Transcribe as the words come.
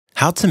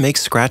How to make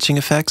scratching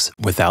effects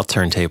without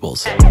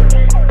turntables.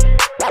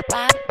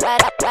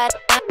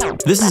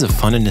 This is a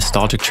fun and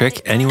nostalgic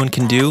trick anyone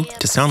can do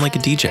to sound like a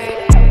DJ.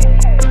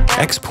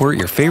 Export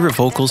your favorite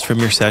vocals from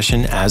your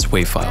session as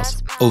WAV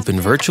files.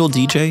 Open Virtual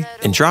DJ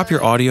and drop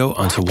your audio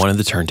onto one of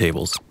the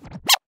turntables.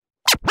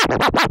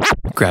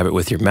 Grab it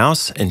with your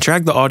mouse and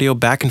drag the audio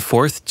back and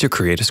forth to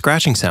create a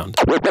scratching sound.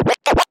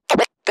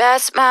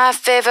 That's my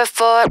favorite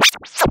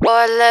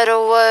four-letter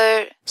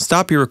word.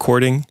 Stop your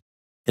recording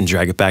and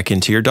drag it back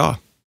into your DAW.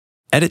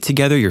 Edit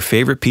together your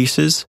favorite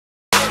pieces.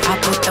 I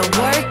put the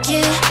work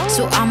in,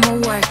 so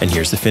I'ma work. And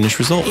here's the finished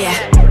result. Yeah.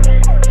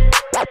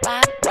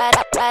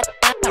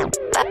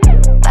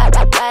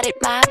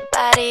 My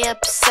body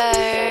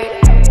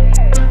absurd.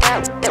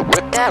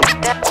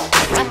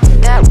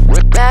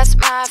 That's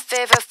my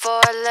favorite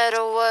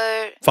four-letter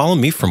word. Follow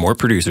me for more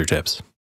producer tips.